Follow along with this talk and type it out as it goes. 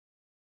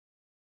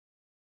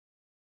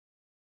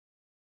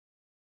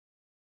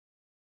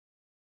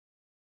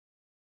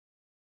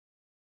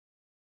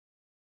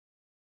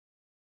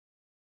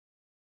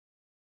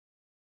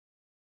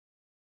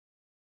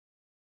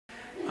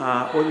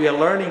what we are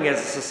learning as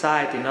a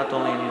society, not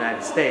only in the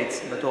United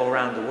States, but all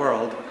around the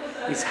world,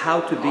 is how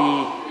to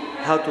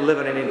live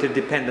in an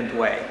interdependent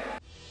way.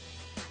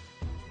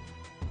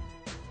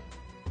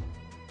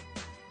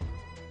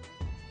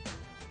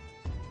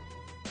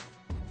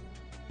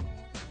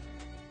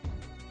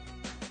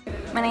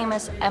 My name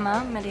is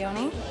Emma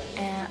Medioni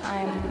and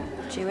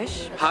I'm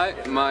Jewish. Hi,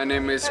 my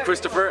name is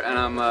Christopher and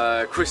I'm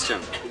a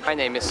Christian. My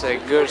name is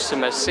Gur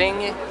Sumer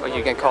Singh, or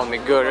you can call me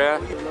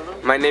Gurra.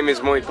 My name is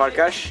Mohit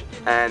Parkash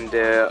and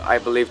I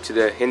belong to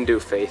the Hindu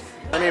faith.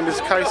 My name is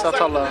Kaisa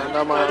Talla and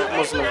I'm a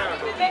Muslim.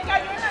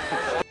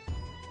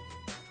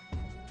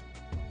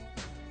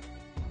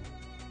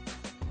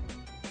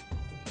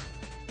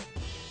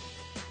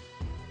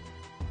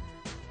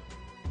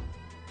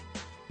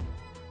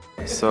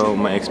 So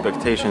my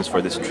expectations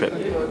for this trip,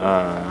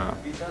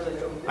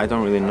 I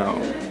don't really know.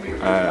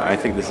 I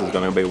think this is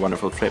going to be a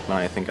wonderful trip, and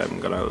I think I'm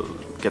going to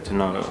get to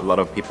know a lot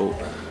of people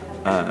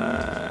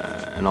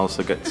and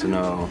also get to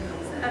know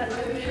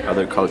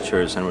other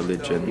cultures and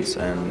religions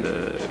and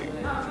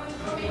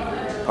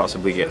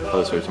possibly get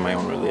closer to my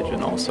own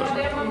religion also.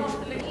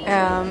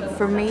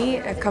 For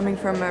me, coming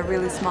from a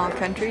really small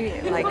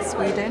country like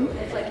Sweden,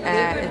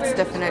 it's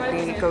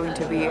definitely going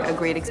to be a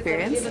great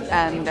experience,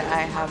 and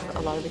I have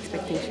a lot of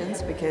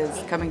expectations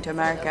because coming to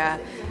America,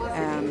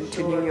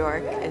 to New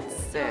York,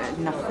 it's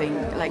nothing,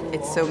 like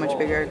it's so much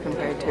bigger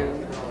compared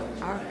to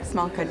our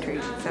small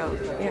country, so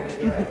yeah.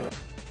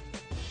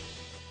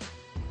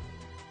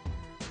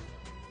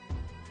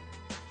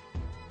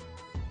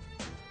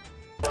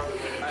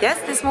 Yes,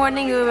 this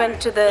morning we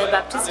went to the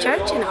Baptist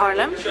Church in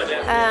Harlem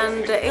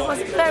and it was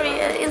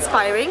very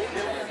inspiring,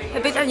 a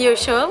bit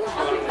unusual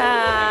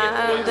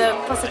and a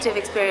positive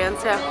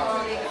experience. Yeah.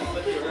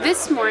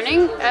 This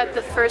morning at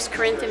the First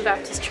Corinthian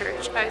Baptist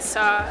Church I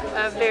saw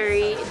a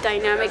very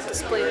dynamic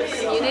display of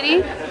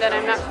community that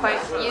I'm not quite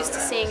used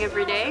to seeing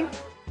every day.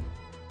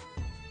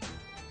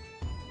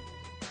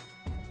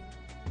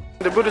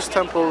 The Buddhist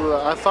temple,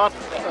 I thought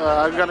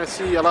I'm gonna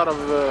see a lot of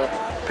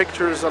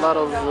pictures, a lot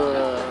of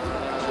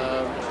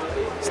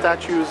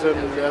statues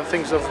and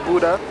things of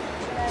Buddha.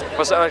 It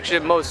was actually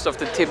most of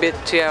the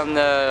Tibetan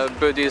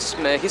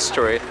Buddhism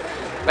history,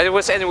 but it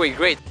was anyway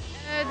great.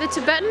 The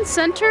Tibetan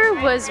center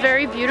was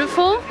very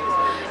beautiful.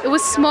 It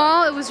was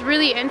small, it was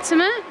really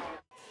intimate.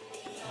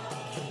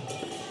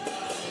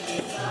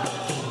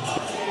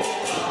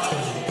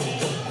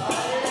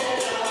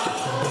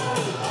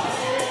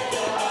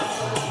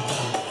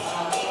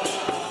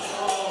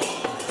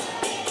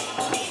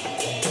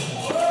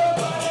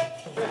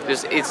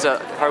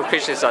 Our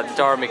Christian is a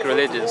dharmic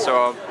religion,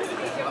 so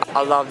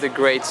I love the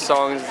great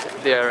songs.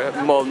 Their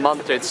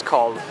mantra, it's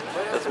called,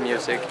 that's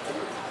music.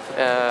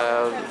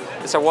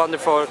 It's a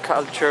wonderful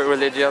culture,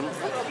 religion.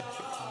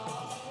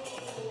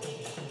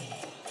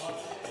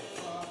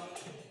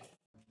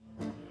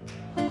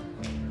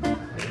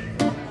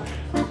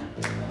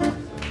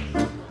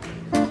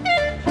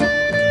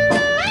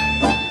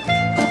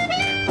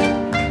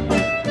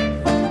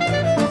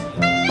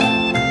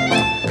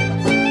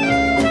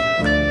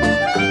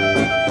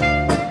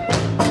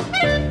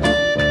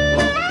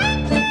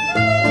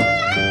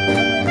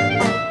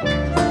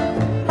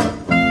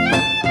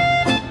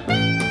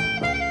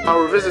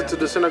 Our visit to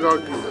the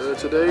synagogue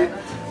today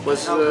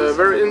was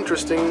very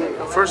interesting.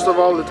 First of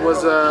all, it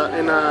was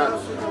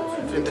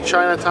in the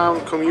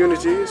Chinatown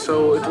community,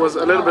 so it was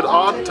a little bit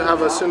odd to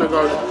have a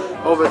synagogue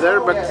over there,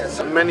 but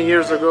many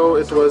years ago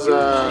it was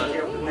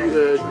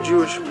a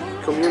Jewish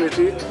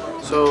community,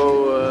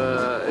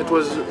 so it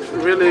was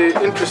really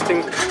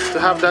interesting to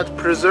have that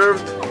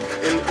preserved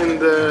in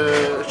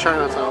the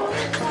Chinatown.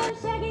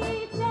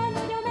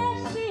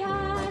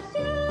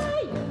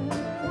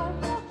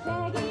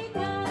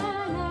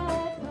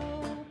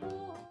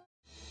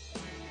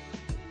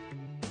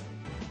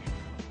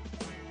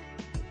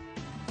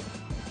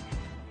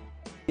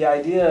 The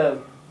idea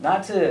of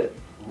not to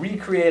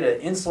recreate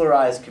an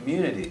insularized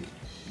community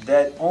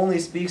that only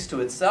speaks to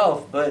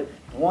itself, but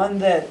one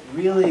that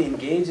really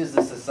engages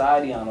the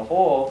society on a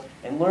whole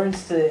and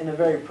learns to, in a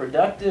very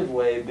productive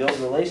way, build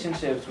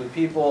relationships with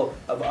people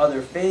of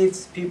other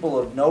faiths, people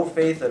of no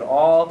faith at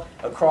all,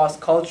 across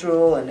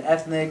cultural and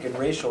ethnic and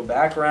racial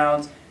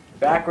backgrounds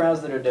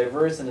that are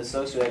diverse in a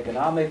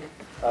socioeconomic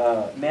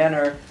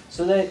manner,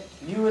 so that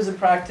you as a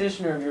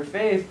practitioner of your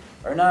faith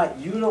are not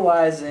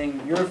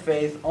utilizing your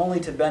faith only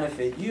to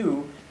benefit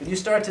you, but you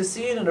start to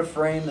see it in a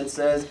frame that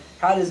says,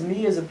 how does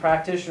me as a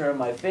practitioner of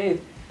my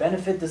faith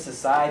benefit the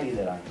society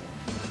that I'm in?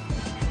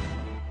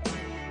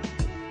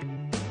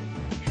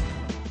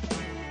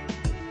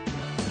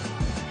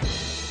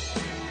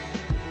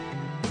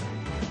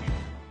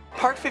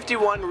 Park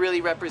 51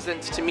 really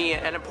represents to me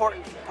an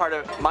important part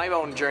of my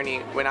own journey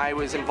when I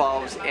was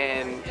involved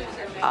in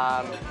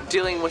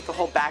dealing with the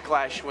whole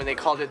backlash when they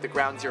called it the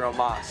Ground Zero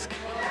Mosque.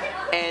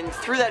 And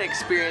through that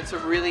experience,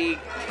 it really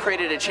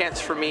created a chance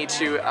for me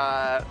to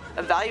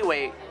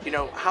evaluate,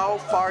 how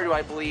far do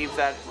I believe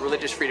that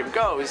religious freedom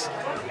goes?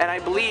 And I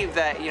believe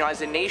that,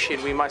 as a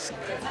nation, we must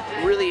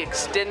really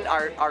extend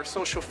our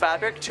social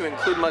fabric to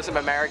include Muslim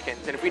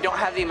Americans. And if we don't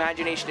have the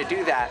imagination to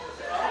do that,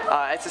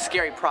 it's a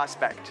scary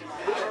prospect.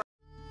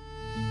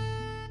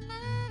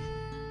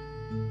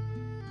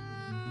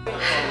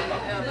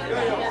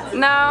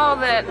 Now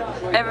that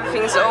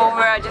everything's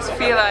over, I just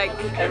feel like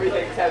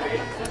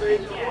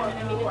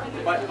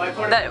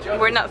that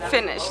we're not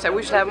finished, that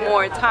we should have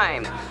more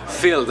time.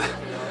 Filled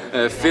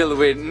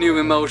with new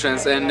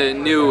emotions and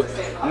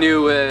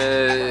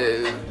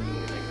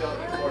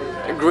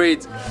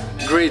great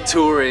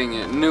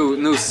touring,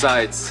 new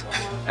sights,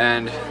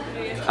 and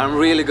I'm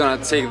really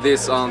gonna take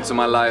this on to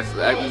my life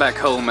back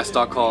home at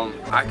Stockholm.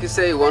 I could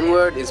say one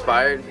word: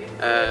 inspired.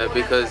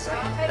 Because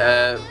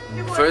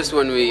first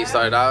when we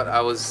started out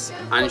I was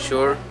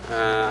unsure,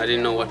 I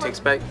didn't know what to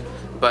expect,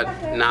 but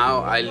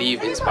now I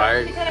leave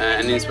inspired,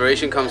 and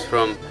inspiration comes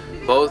from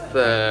both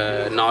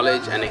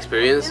knowledge and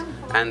experience,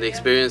 and the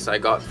experience I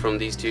got from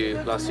these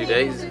last 2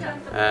 days,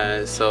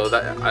 so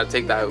that I'll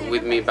take that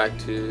with me back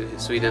to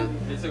Sweden.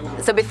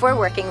 So before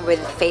working with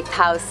Faith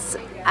House,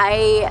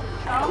 I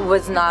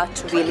was not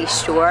really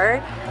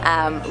sure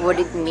what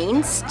it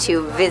means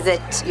to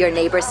visit your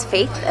neighbor's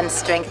faith and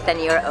strengthen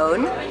your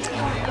own.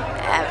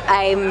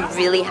 I'm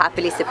really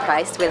happily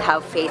surprised with how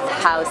Faith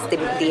House,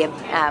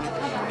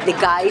 the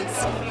guides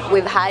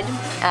we've had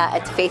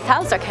at Faith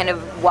House are kind of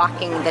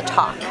walking the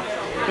talk.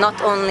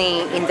 Not only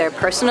in their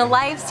personal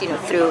lives,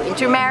 through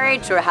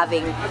intermarriage or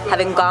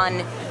having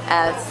gone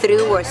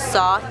through or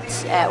sought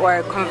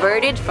or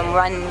converted from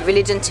one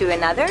religion to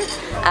another,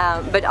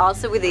 but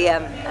also with the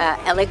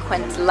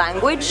eloquent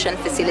language and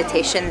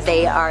facilitation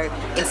they are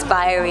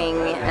inspiring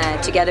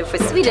together for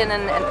Sweden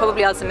and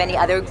probably also many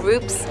other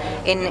groups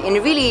in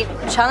really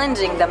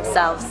challenging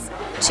themselves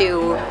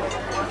to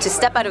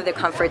step out of their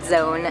comfort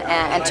zone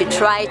and to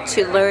try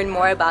to learn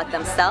more about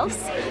themselves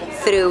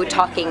through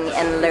talking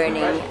and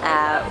learning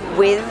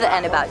with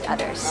and about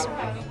others.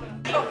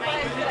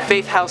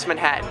 Faith House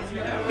Manhattan.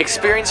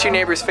 Experience your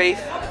neighbor's faith,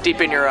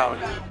 deepen your own.